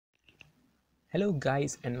Hello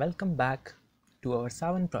guys and welcome back to our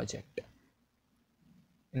Saavn project.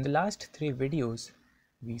 In the last 3 videos,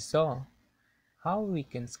 we saw how we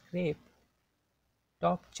can scrape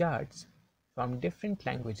top charts from different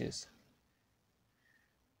languages.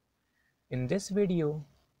 In this video,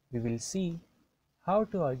 we will see how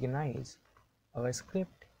to organize our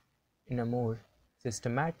script in a more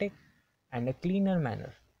systematic and a cleaner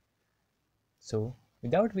manner. So,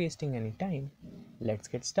 without wasting any time, let's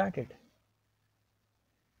get started.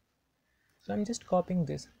 So I'm just copying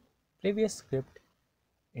this previous script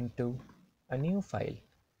into a new file,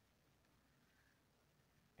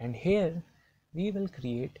 and here we will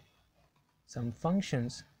create some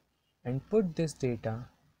functions and put this data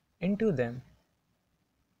into them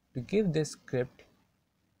to give this script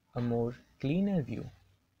a more cleaner view.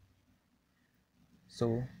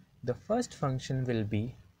 So the first function will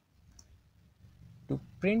be to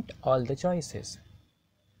print all the choices.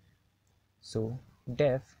 So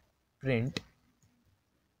def print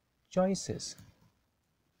choices,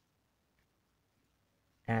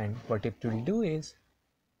 and what it will do is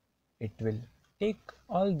it will take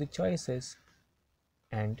all the choices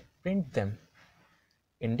and print them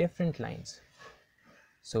in different lines.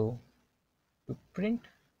 So to print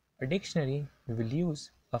a dictionary, we will use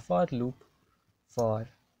a for loop for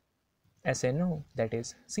SNO, that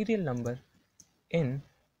is serial number, in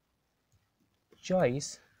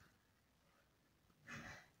choice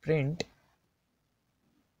print.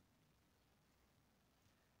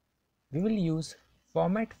 We will use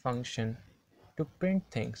format function to print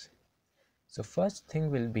things. So first thing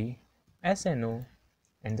will be SNO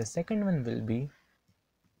and the second one will be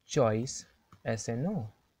choice SNO,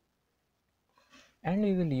 and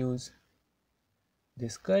we will use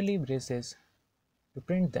these curly braces to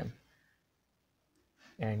print them.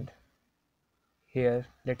 And here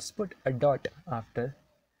let's put a dot after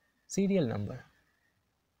serial number.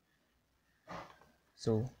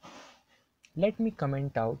 So let me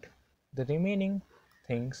comment out the remaining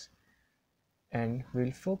things and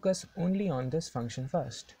we'll focus only on this function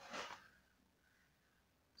first.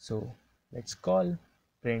 So let's call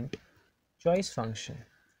print choice function.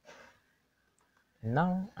 And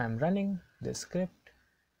now I'm running the script.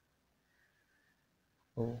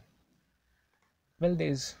 Oh, well,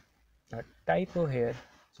 there's a typo here,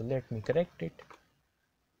 so let me correct it.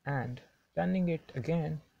 And running it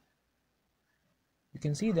again, you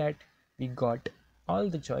can see that we got all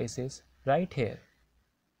the choices right here,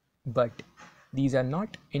 but these are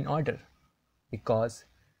not in order because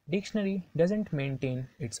dictionary doesn't maintain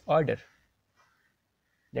its order.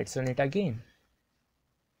 Let's run it again,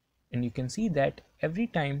 and you can see that every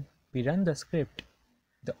time we run the script,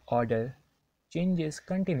 the order changes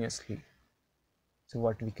continuously. So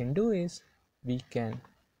what we can do is we can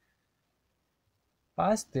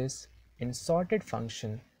pass this in sorted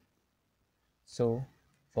function. So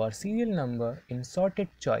for serial number in sorted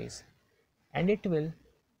choice, and it will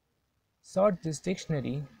sort this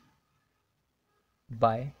dictionary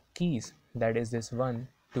by keys, that is this 1,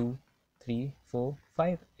 2, 3, 4,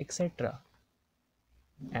 5, etc.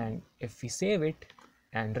 And if we save it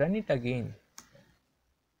and run it again,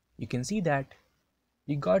 you can see that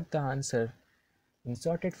we got the answer in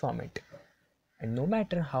sorted format, and no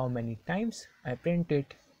matter how many times I print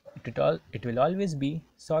it, it will always be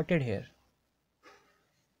sorted here.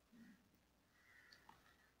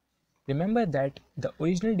 Remember that the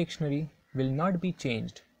original dictionary will not be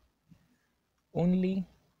changed, only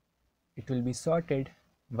it will be sorted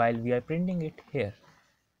while we are printing it here.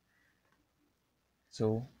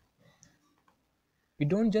 So we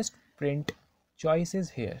don't just print choices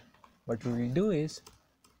here. What we will do is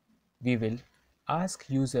we will ask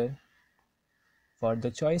user for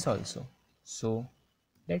the choice also. So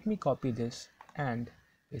let me copy this and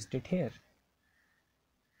paste it here.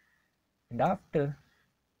 And after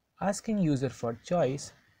asking user for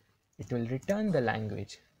choice, it will return the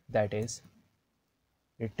language, that is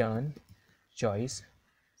return choice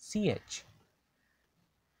ch.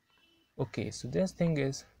 Okay, so this thing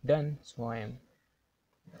is done, so I am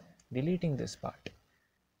deleting this part.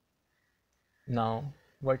 Now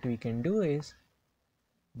what we can do is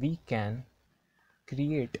we can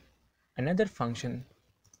create another function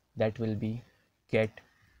that will be get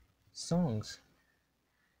songs,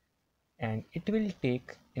 and it will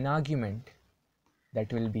take an argument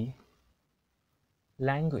that will be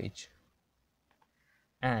language,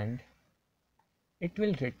 and it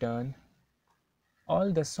will return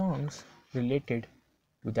all the songs related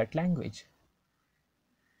to that language.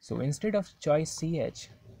 So instead of choice ch,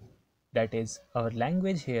 that is our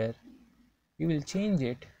language here, we will change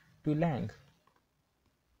it to lang,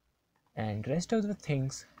 and rest of the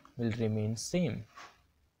things will remain same,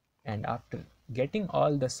 and after getting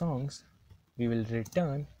all the songs we will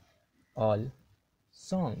return all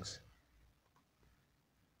songs.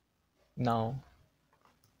 Now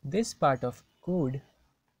this part of code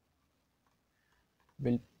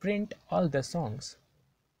will print all the songs.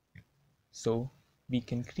 So we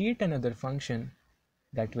can create another function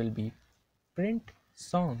that will be print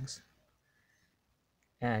songs,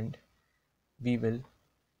 and we will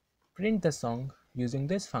print the song using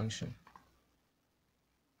this function.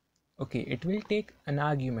 Okay, it will take an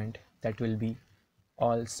argument that will be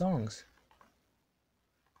all songs.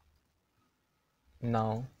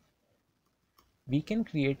 Now we can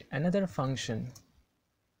create another function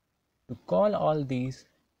to call all these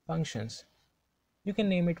functions. You can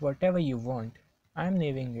name it whatever you want. I am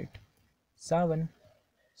naming it Saavn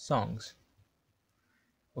songs.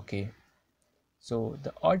 Okay, so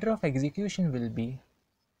the order of execution will be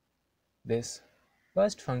this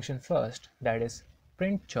first function first, that is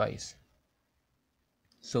print choice.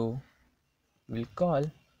 So we'll call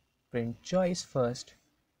print choice first,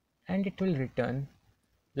 and it will return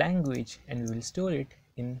language, and we will store it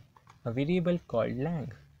in a variable called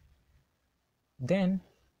lang. Then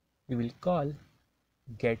we will call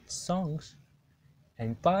get songs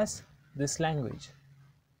and pass this language,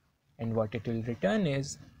 and what it will return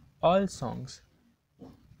is all songs,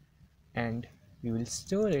 and we will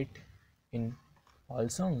store it in all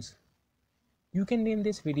songs. You can name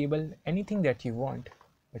this variable anything that you want,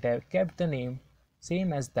 but I have kept the name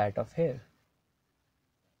same as that of here.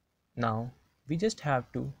 Now we just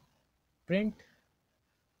have to print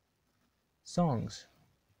songs,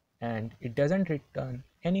 and it doesn't return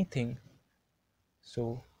anything,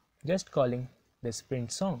 so just calling this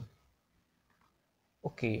print song.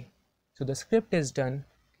 Okay, so the script is done.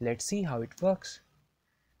 Let's see how it works.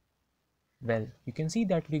 Well, you can see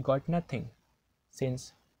that we got nothing,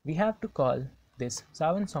 since we have to call this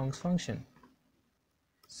Saavn songs function.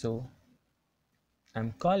 So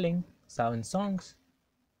I'm calling Saavn songs,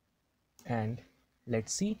 and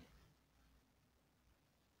let's see.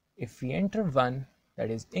 If we enter 1, that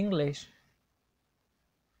is English,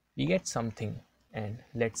 we get something, and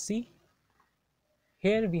let's see.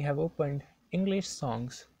 Here we have opened English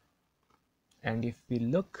songs, and if we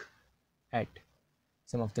look at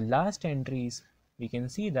some of the last entries, we can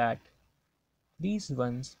see that these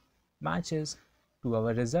ones matches to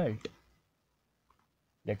our result.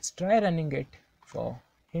 Let's try running it for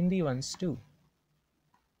Hindi ones too.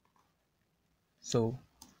 So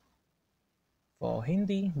for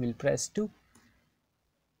Hindi we'll press 2,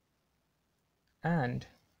 and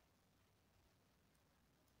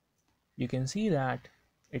you can see that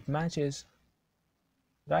it matches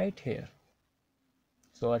right here.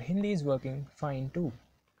 So our Hindi is working fine too.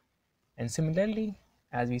 And similarly,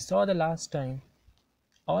 as we saw the last time,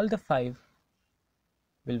 all the 5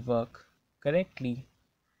 will work correctly.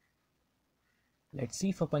 Let's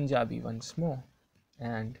see for Punjabi once more,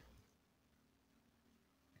 and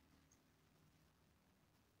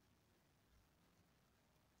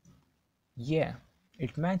yeah,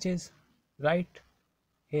 it matches right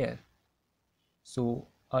here. So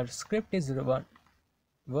our script is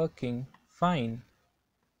working fine,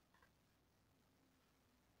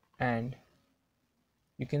 and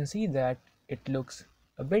you can see that it looks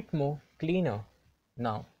a bit more cleaner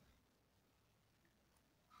now.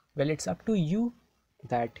 Well, it's up to you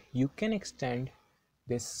that you can extend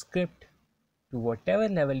this script to whatever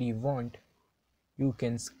level you want. You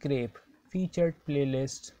can scrape featured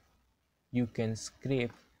playlists, you can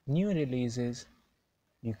scrape new releases,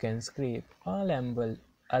 you can scrape all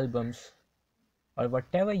albums, or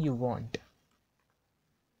whatever you want.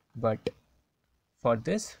 But for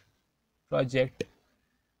this project,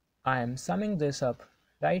 I am summing this up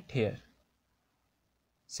right here.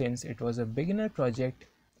 Since it was a beginner project,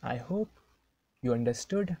 I hope you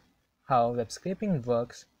understood how web scraping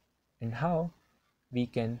works and how we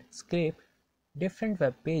can scrape different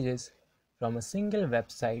web pages from a single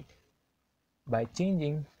website by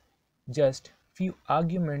changing just few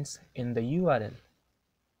arguments in the URL.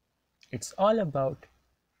 It's all about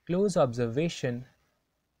close observation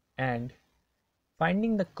and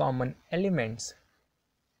finding the common elements,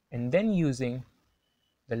 and then using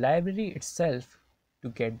the library itself to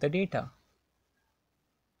get the data.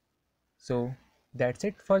 So that's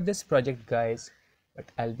it for this project, guys, but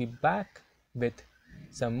I'll be back with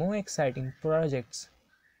some more exciting projects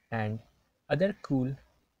and other cool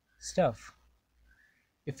stuff.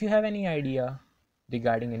 If you have any idea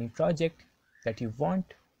regarding any project that you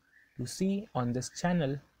want to see on this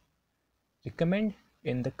channel, recommend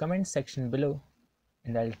in the comment section below,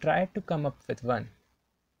 and I'll try to come up with one.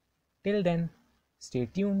 Till then, Stay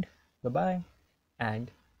tuned, bye bye,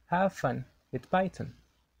 and have fun with Python.